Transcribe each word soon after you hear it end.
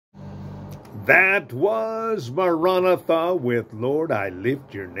That was Maranatha with Lord, I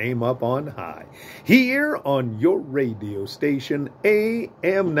Lift Your Name Up on High. Here on your radio station,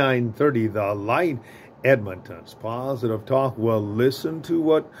 AM 930, The Light, Edmonton's Positive Talk. Well, listen to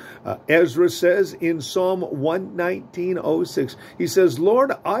what Ezra says in Psalm 119:06. He says,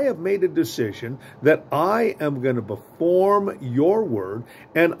 Lord, I have made a decision that I am going to perform your word,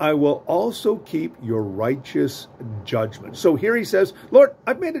 and I will also keep your righteous judgment. So here he says, Lord,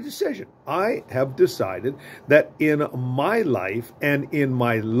 I've made a decision. I have decided that in my life and in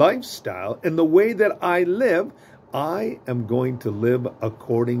my lifestyle and the way that I live, I am going to live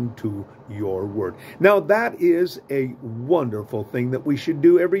according to your word. Now, that is a wonderful thing that we should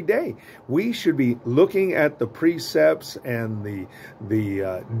do every day. We should be looking at the precepts and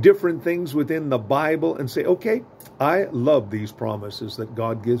the different things within the Bible and say, okay, I love these promises that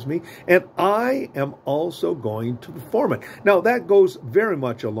God gives me, and I am also going to perform it. Now, that goes very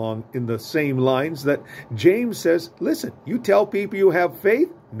much along in the same lines that James says, listen, you tell people you have faith,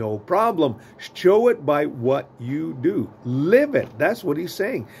 no problem. Show it by what you do. Live it. That's what he's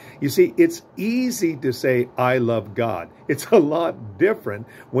saying. You see, it's easy to say, I love God. It's a lot different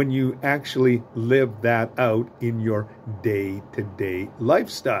when you actually live that out in your day-to-day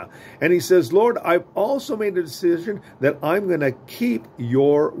lifestyle. And he says, Lord, I've also made a decision that I'm going to keep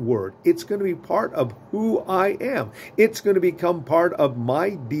your word. It's going to be part of who I am. It's going to become part of my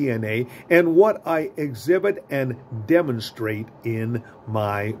DNA and what I exhibit and demonstrate in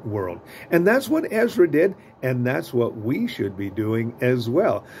my world. And that's what Ezra did, and that's what we should be doing as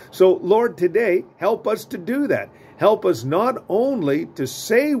well. So, Lord, today, help us to do that. Help us not only to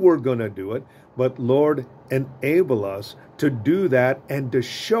say we're going to do it, but, Lord, enable us to do that and to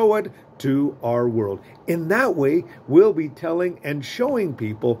show it to our world. In that way, we'll be telling and showing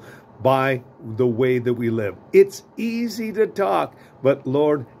people by the way that we live. It's easy to talk, but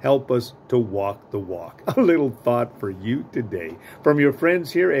Lord, help us to walk the walk. A little thought for you today from your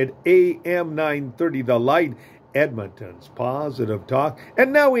friends here at AM 930 The Light, Edmonton's Positive Talk.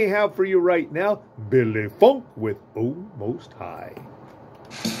 And now we have for you right now, Billy Funk with Oh Most High.